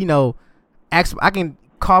 I can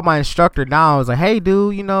call my instructor now. I was like, hey,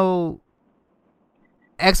 dude,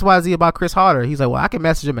 XYZ about Chris Hodder. He's like, well, I can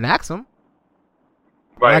message him and ask him.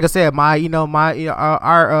 Right. Like I said, my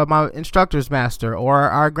instructor's master or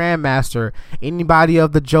our grandmaster, anybody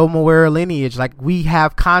of the Joe Moera lineage, like we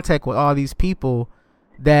have contact with all these people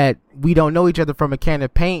that we don't know each other from a can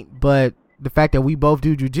of paint, but the fact that we both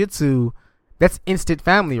do jiu-jitsu, that's instant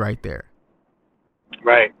family right there.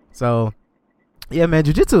 Right. So, yeah, man,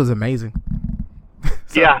 jiu-jitsu is amazing.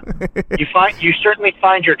 Yeah, you certainly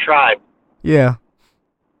find your tribe. Yeah,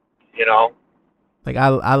 like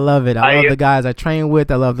I love it. I love the guys I train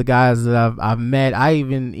with. I love the guys that I've met. I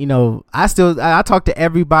even I talk to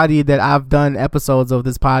everybody that I've done episodes of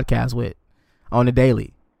this podcast with on a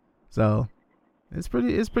daily. So it's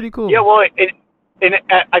pretty cool. Yeah, well, and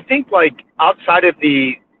I think like outside of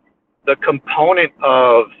the component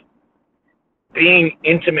of being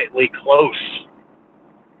intimately close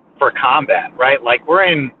for combat, right? Like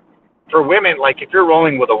for women, like if you're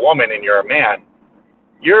rolling with a woman and you're a man,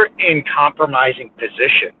 you're in compromising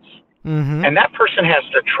positions, and that person has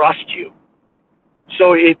to trust you.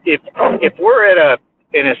 So if we're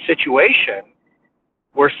in a situation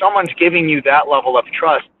where someone's giving you that level of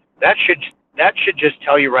trust, that should just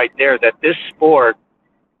tell you right there that this sport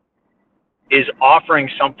is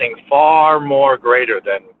offering something far more greater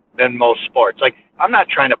than most sports. Like, I'm not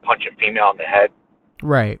trying to punch a female in the head.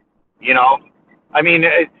 Right. You know? I mean,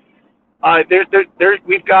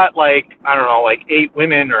 we've got like 8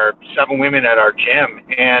 women or 7 women at our gym,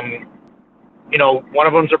 and, you know, one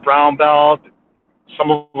of them's a brown belt,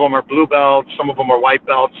 some of them are blue belts, some of them are white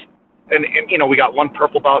belts, and you know, we got one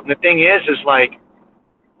purple belt. And the thing is like,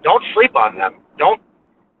 don't sleep on them. Don't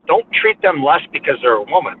treat them less because they're a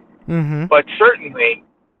woman. But certainly,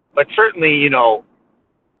 you know,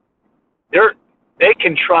 they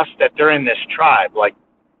can trust that they're in this tribe. Like,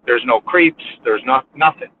 there's no creeps, there's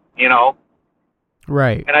nothing, you know?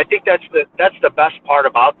 Right. And I think that's the best part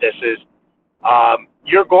about this is,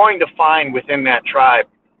 you're going to find within that tribe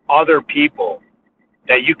other people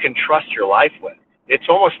that you can trust your life with. It's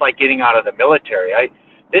almost like getting out of the military.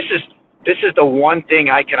 This is the one thing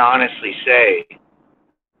I can honestly say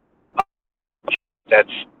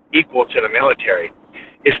that's equal to the military,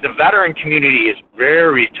 is the veteran community is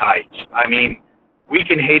very tight. I mean, we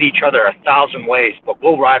can hate each other 1,000 ways, but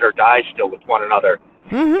we'll ride or die still with one another.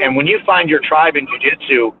 And when you find your tribe in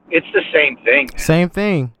jiu-jitsu, it's the same thing. Same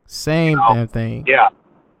thing. Same damn thing. Yeah.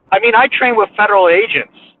 I mean, I train with federal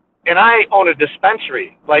agents, and I own a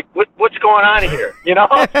dispensary. Like, what's going on here? You know?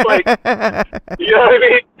 It's like, you know what I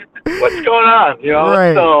mean? What's going on? You know?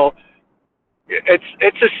 Right. So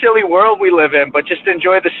it's a silly world we live in, but just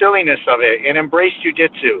enjoy the silliness of it and embrace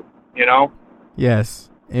jiu-jitsu, you know? Yes.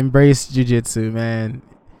 Embrace jiu-jitsu, man.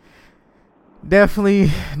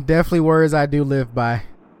 Definitely words I do live by.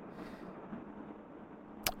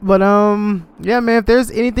 But yeah, man, if there's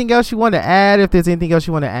anything else you want to add, if there's anything else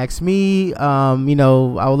you want to ask me, you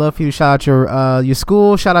know, I would love for you to shout out your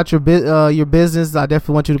school, shout out your business. I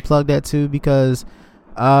definitely want you to plug that too, because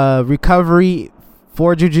recovery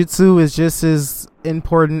for jiu-jitsu is just as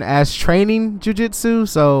important as training jiu-jitsu.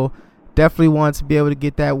 So definitely want to be able to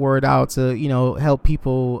get that word out to, you know, help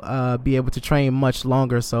people be able to train much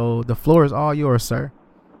longer. So the floor is all yours, sir.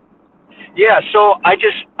 Yeah, so I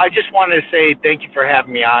just wanted to say thank you for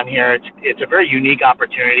having me on here. It's a very unique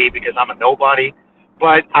opportunity because I'm a nobody.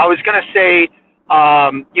 But I was going to say,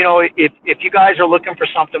 you know, if you guys are looking for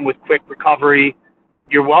something with quick recovery,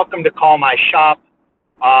 you're welcome to call my shop.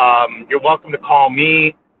 You're welcome to call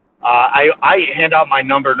me. I hand out my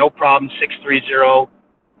number, no problem,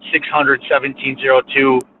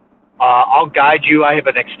 630-600-1702. I'll guide you. I have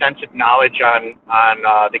an extensive knowledge on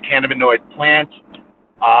the cannabinoid plant.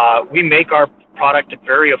 We make our product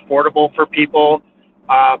very affordable for people.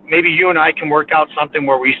 Maybe you and I can work out something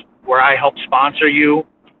where I help sponsor you.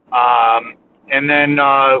 And then,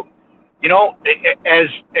 you know, as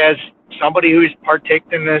somebody who's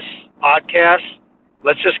partaked in this podcast,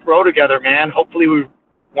 let's just grow together, man. Hopefully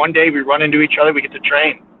one day we run into each other, we get to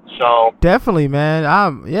train. So definitely, man.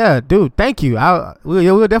 Yeah, dude, thank you.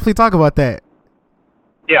 We'll definitely talk about that.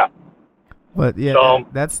 Yeah. But yeah, so,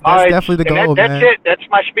 that's definitely the goal, that's man. it. That's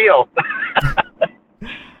my spiel.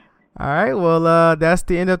 All right. Well, that's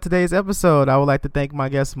the end of today's episode. I would like to thank my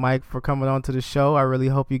guest, Mike, for coming on to the show. I really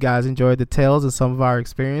hope you guys enjoyed the tales of some of our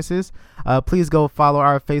experiences. Please go follow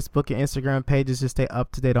our Facebook and Instagram pages to stay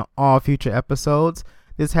up to date on all future episodes.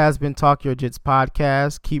 This has been Talk Yo Jits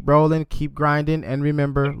Podcast. Keep rolling, keep grinding, and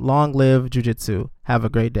remember, long live jiu-jitsu. Have a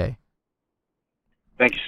great day. Thank you.